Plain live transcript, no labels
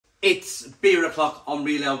It's Beer O'Clock on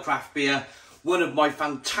Real Ale Craft Beer. One of my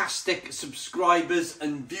fantastic subscribers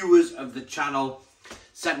and viewers of the channel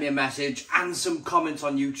sent me a message and some comments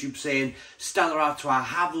on YouTube saying Stella Artois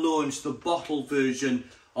have launched the bottle version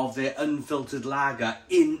of their unfiltered lager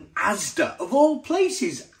in Asda. Of all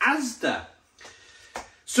places, Asda.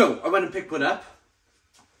 So I went and picked one up.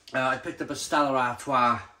 I picked up a Stella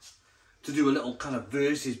Artois to do a little kind of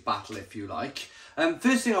versus battle, if you like.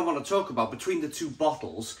 First thing I want to talk about between the two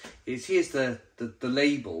bottles is, here's the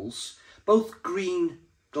labels. Both green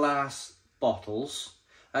glass bottles.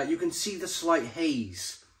 You can see the slight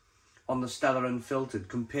haze on the Stella Unfiltered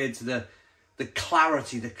compared to the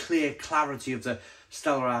clarity, the clear clarity of the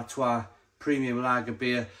Stella Artois Premium Lager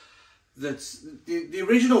Beer. That's the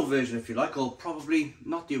original version, if you like, or probably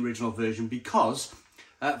not the original version, because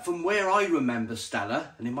from where I remember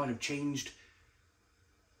Stella, and it might have changed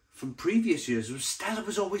from previous years, Stella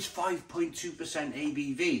was always 5.2%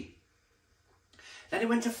 ABV. Then it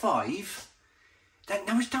went to 5. Then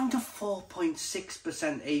now it's down to 4.6%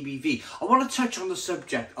 ABV. I want to touch on the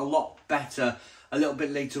subject a lot better a little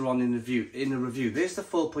bit later on in the review. There's the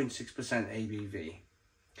 4.6% ABV.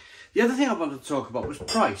 The other thing I wanted to talk about was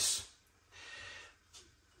price.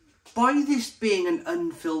 By this being an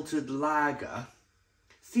unfiltered lager,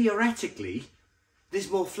 theoretically,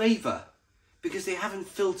 there's more flavour because they haven't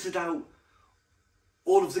filtered out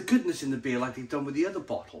all of the goodness in the beer like they've done with the other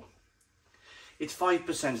bottle. It's 5%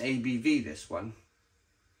 ABV, this one.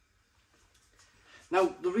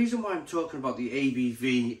 Now, the reason why I'm talking about the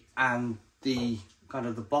ABV and the kind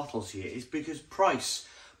of the bottles here is because price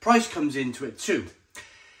comes into it too.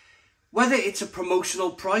 Whether it's a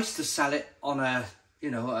promotional price to sell it on a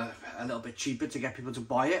little bit cheaper to get people to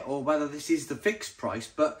buy it, or whether this is the fixed price,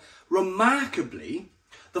 but remarkably,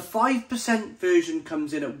 the 5% version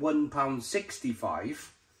comes in at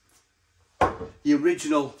 £1.65. The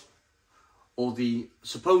original, or the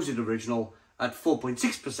supposed original, at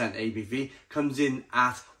 4.6% ABV comes in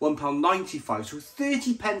at £1.95, so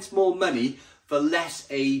 30 pence more money for less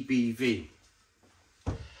ABV.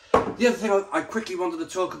 The other thing I quickly wanted to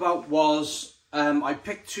talk about was I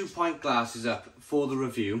picked 2 pint glasses up for the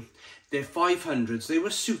review. They're 500s. They were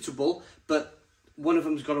suitable, but one of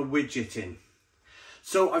them's got a widget in.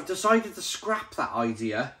 So I've decided to scrap that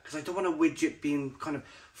idea because I don't want a widget being kind of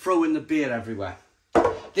throwing the beer everywhere.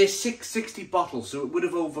 There's 660 bottles, so it would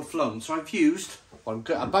have overflown. So I've used, well,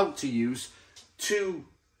 I'm about to use, 2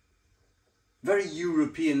 very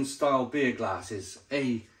European style beer glasses.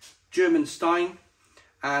 A German Stein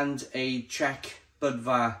and a Czech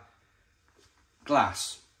Budvar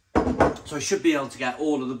glass. So I should be able to get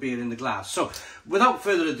all of the beer in the glass. So without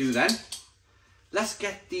further ado then, let's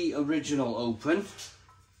get the original open.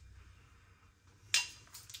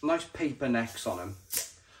 Nice paper necks on them.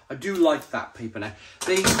 I do like that paper neck.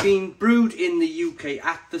 They've been brewed in the UK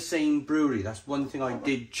at the same brewery. That's one thing I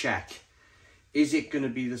did check. Is it going to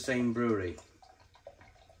be the same brewery?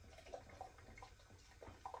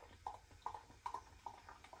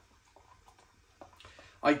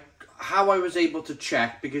 How I was able to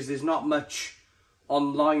check, because there's not much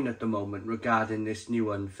online at the moment regarding this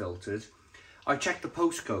new unfiltered, I checked the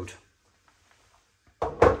postcode.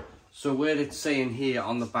 So where it's saying here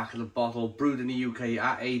on the back of the bottle, brewed in the UK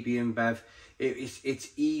at AB InBev, it's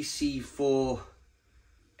EC4A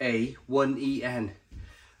 1EN,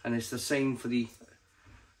 and it's the same for the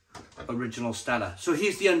original Stella. So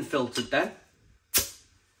here's the unfiltered then.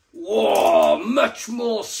 Whoa, much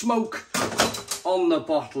more smoke on the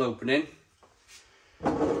bottle opening.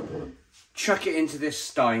 Chuck it into this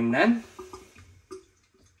Stein then.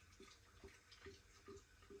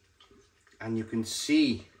 And you can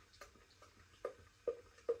see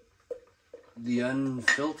the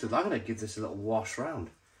unfiltered. I'm going to give this a little wash round.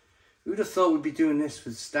 Who'd have thought we'd be doing this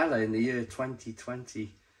with Stella in the year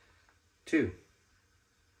 2022?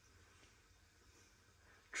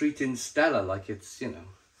 Treating Stella like it's, you know,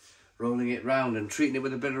 rolling it round and treating it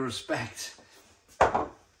with a bit of respect.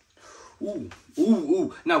 Ooh, ooh,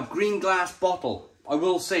 ooh. Now, green glass bottle. I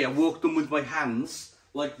will say I walked them with my hands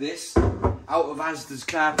like this out of Asda's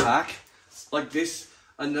car park like this,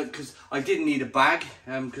 and because I didn't need a bag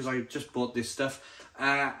because I just bought this stuff,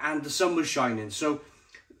 and the sun was shining. So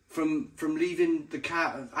from leaving the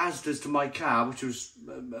car, Asda's, to my car, which was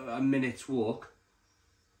a minute's walk,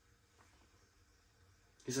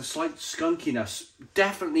 there's a slight skunkiness.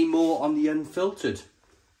 Definitely more on the unfiltered,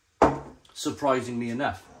 surprisingly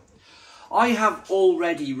enough. I have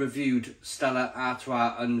already reviewed Stella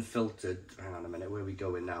Artois Unfiltered. Hang on a minute, where are we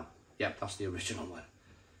going now? Yep, that's the original one.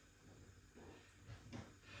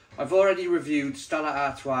 I've already reviewed Stella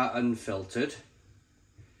Artois Unfiltered.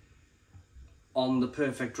 on the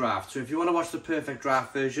Perfect Draft. So if you want to watch the Perfect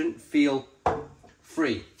Draft version, feel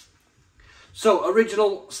free. So,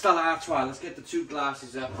 original Stella Artois. Let's get the two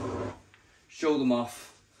glasses up, show them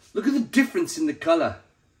off. Look at the difference in the colour.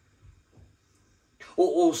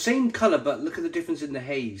 Or same colour, but look at the difference in the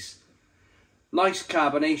haze. Nice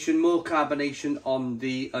carbonation, more carbonation on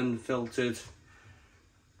the unfiltered.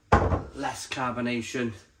 Less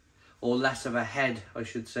carbonation, or less of a head, I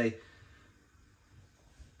should say,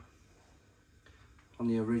 on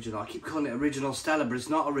the original. I keep calling it original Stella, but it's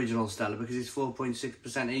not original Stella because it's 4.6%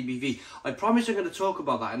 ABV. I promise I'm going to talk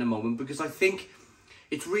about that in a moment because I think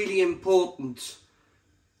it's really important,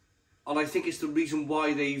 and I think it's the reason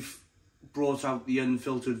why they've brought out the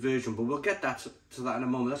unfiltered version, but we'll get to that in a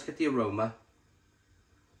moment. Let's get the aroma.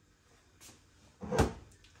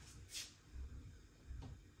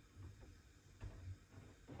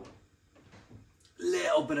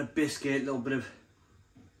 Little bit of biscuit, little bit of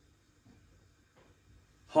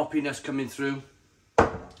hoppiness coming through.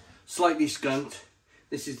 Slightly skunked.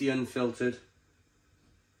 This is the unfiltered.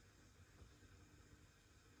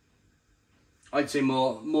 I'd say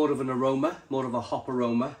more of an aroma, more of a hop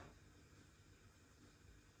aroma.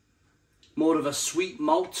 More of a sweet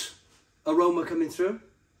malt aroma coming through.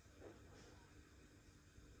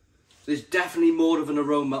 There's definitely more of an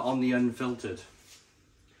aroma on the unfiltered.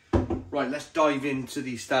 Right, let's dive into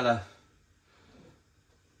the Stella.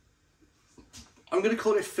 I'm going to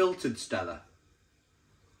call it filtered Stella.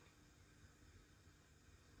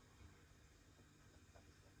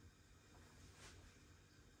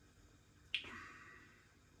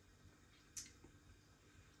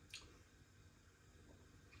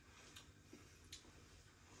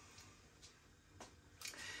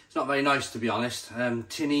 It's not very nice, to be honest.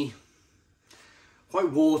 Tinny, quite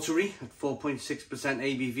watery at 4.6%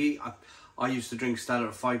 ABV. I used to drink Stella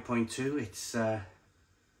at 5.2. It's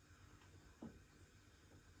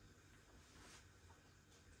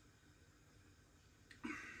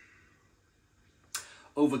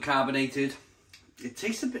over-carbonated. It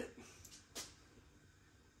tastes a bit...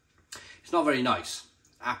 It's not very nice.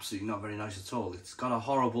 Absolutely not very nice at all. It's got a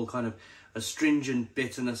horrible kind of astringent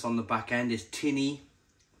bitterness on the back end. It's tinny.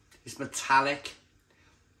 It's metallic.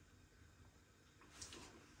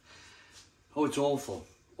 Oh, it's awful.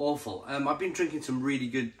 Awful. I've been drinking some really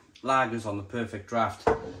good lagers on the Perfect Draft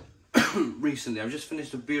recently. I've just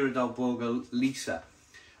finished a Birra del Borgo Lisa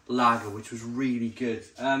lager, which was really good.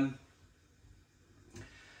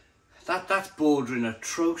 That's bordering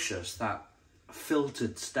atrocious, that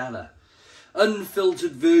filtered Stella.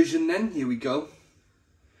 Unfiltered version then, here we go.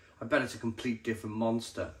 I bet it's a complete different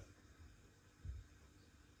monster.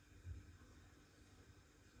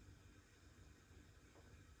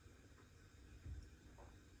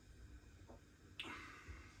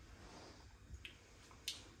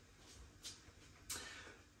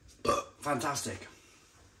 Fantastic.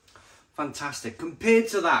 Fantastic. Compared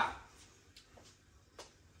to that,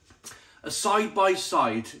 a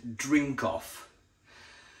side-by-side drink-off.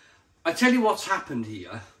 I tell you what's happened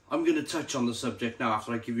here. I'm going to touch on the subject now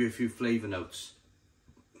after I give you a few flavour notes.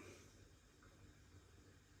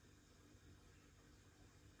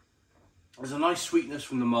 There's a nice sweetness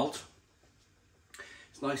from the malt.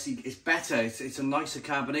 It's nicely, it's better. It's a nicer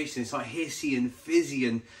carbonation. It's like hissy and fizzy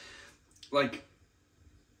and like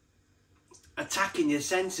attacking your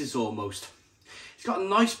senses almost. It's got a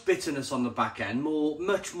nice bitterness on the back end,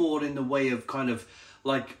 much more in the way of kind of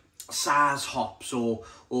like Saaz hops or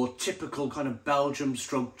typical kind of Belgium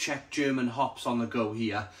stroke Czech German hops on the go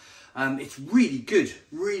here. It's really good,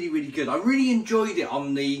 really good. I really enjoyed it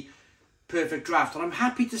on the Perfect Draft, and I'm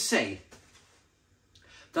happy to say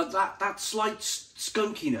that slight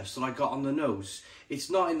skunkiness that I got on the nose,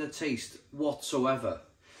 it's not in the taste whatsoever.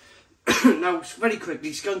 Now, very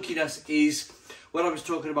quickly, skunkiness is when I was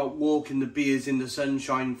talking about walking the beers in the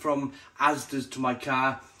sunshine from Asda's to my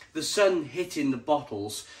car, the sun hitting the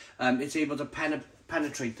bottles, it's able to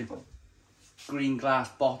penetrate the green glass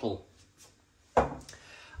bottle.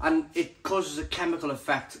 And it causes a chemical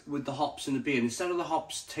effect with the hops in the beer. Instead of the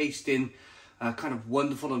hops tasting kind of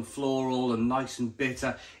wonderful and floral and nice and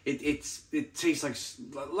bitter, it tastes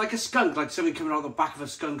like a skunk, like something coming out of the back of a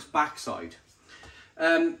skunk's backside.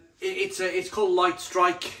 It's called Light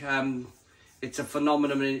Strike. It's a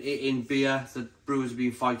phenomenon in beer that brewers have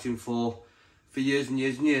been fighting for years and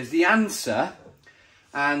years and years. The answer,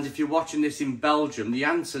 and if you're watching this in Belgium, the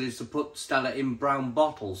answer is to put Stella in brown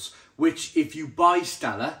bottles, which if you buy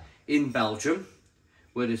Stella in Belgium,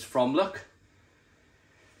 where it's from, look,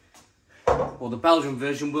 well, the Belgian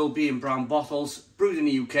version will be in brown bottles, brewed in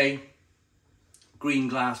the UK, green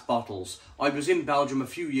glass bottles. I was in Belgium a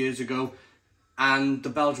few years ago, and the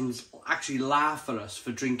Belgians actually laugh at us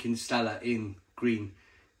for drinking Stella in green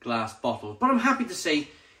glass bottles. But I'm happy to say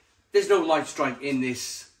there's no light strike in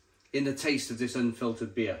the taste of this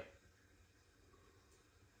unfiltered beer.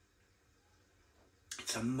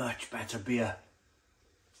 It's a much better beer.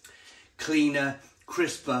 Cleaner,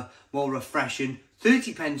 crisper, more refreshing.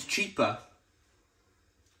 30 pence cheaper.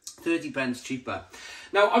 30 pence cheaper.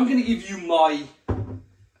 Now, I'm going to give you my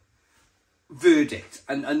verdict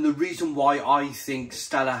and the reason why I think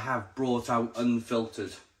Stella have brought out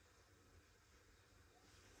unfiltered.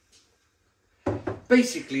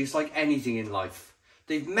 Basically, it's like anything in life.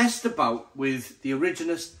 They've messed about with the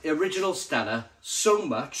original Stella so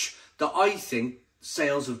much that I think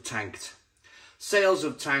sales have tanked. Sales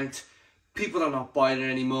have tanked. People are not buying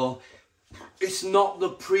it anymore. It's not the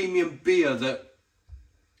premium beer that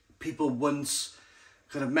people once,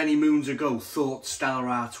 kind of many moons ago, thought Stella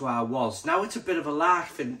Artois was. Now it's a bit of a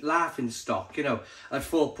laughing stock, you know, at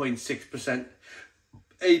 4.6%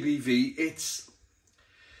 ABV.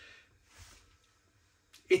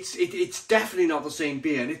 It's definitely not the same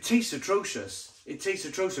beer, and it tastes atrocious. It tastes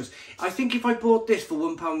atrocious. I think if I bought this for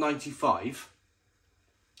 £1.95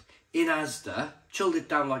 in Asda, chilled it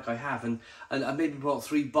down like I have, and maybe bought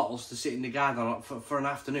 3 bottles to sit in the garden for an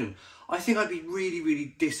afternoon, I think I'd be really,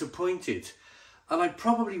 really disappointed. And I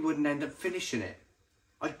probably wouldn't end up finishing it.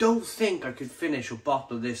 I don't think I could finish a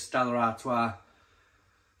bottle of this Stella Artois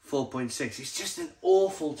 4.6. It's just an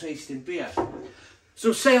awful tasting beer.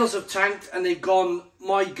 So sales have tanked and they've gone,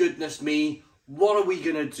 my goodness me, what are we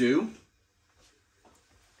going to do?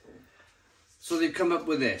 So they've come up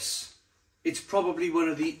with this. It's probably one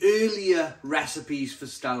of the earlier recipes for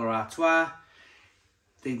Stella Artois.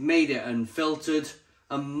 They've made it unfiltered.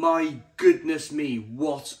 And my goodness me,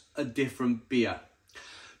 what a different beer.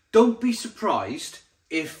 Don't be surprised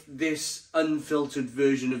if this unfiltered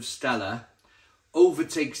version of Stella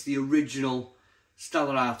overtakes the original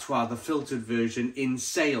Stella Artois, the filtered version, in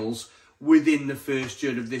sales within the first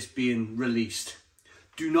year of this being released.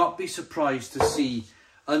 Do not be surprised to see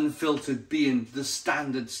unfiltered being the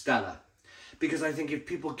standard Stella. Because I think if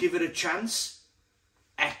people give it a chance,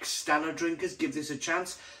 ex-Stella drinkers give this a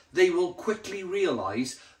chance, they will quickly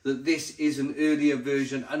realise that this is an earlier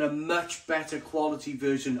version and a much better quality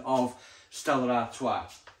version of Stella Artois.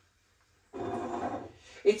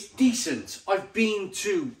 It's decent. I've been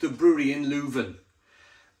to the brewery in Leuven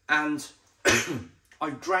and I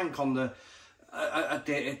drank on the at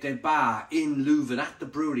their bar in Leuven at the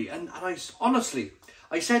brewery, and I honestly,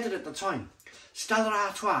 I said it at the time, Stella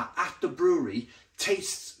Artois at the brewery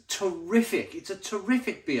tastes terrific. It's a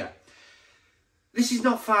terrific beer. This is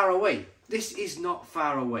not far away. This is not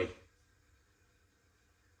far away.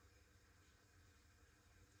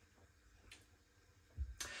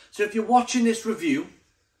 So if you're watching this review,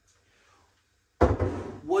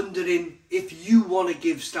 wondering if you want to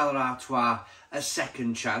give Stella Artois a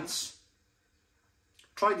second chance,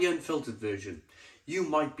 try the unfiltered version. You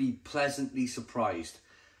might be pleasantly surprised.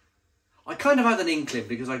 I kind of had an inkling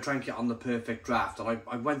because I drank it on the perfect draft, and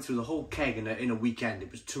I went through the whole keg in a weekend.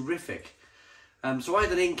 It was terrific. So I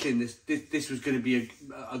had an inkling this was going to be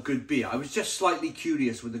a good beer. I was just slightly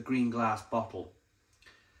curious with the green glass bottle.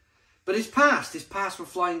 But it's passed with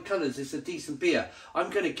flying colours. It's a decent beer. I'm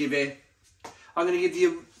going to give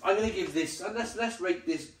this, and let's rate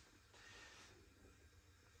this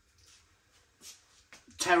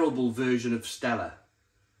terrible version of Stella.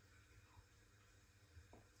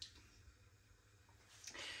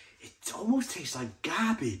 It almost tastes like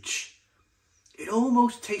garbage. It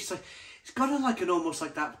almost tastes like, it's got almost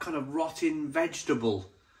like that kind of rotten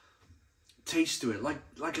vegetable taste to it,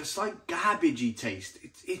 like a slight garbagey taste.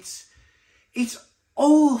 It's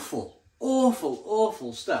awful, awful,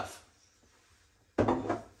 awful stuff.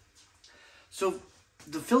 So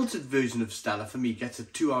the filtered version of Stella for me gets a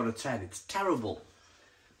 2 out of 10. It's terrible.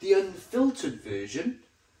 The unfiltered version,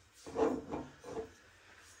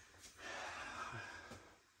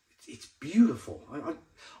 it's beautiful.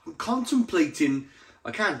 I'm contemplating, I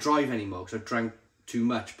can't drive anymore because I've drank too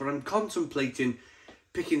much, but I'm contemplating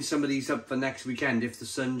picking some of these up for next weekend if the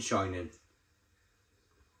sun's shining.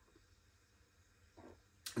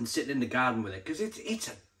 And sitting in the garden with it, because it's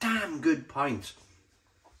a damn good pint.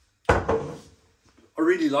 I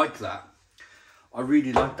really like that. I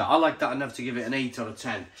really like that. I like that enough to give it an 8 out of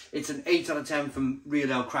 10. It's an 8 out of 10 from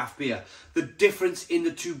Real Ale Craft Beer. The difference in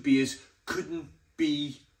the two beers couldn't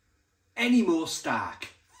be any more stark.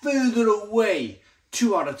 Further away,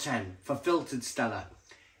 2 out of 10 for filtered Stella.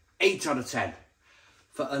 8 out of 10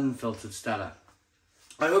 for unfiltered Stella.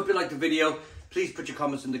 I hope you liked the video. Please put your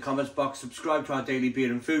comments in the comments box. Subscribe to our daily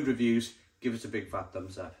beer and food reviews. Give us a big fat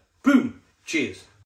thumbs up. Boom! Cheers.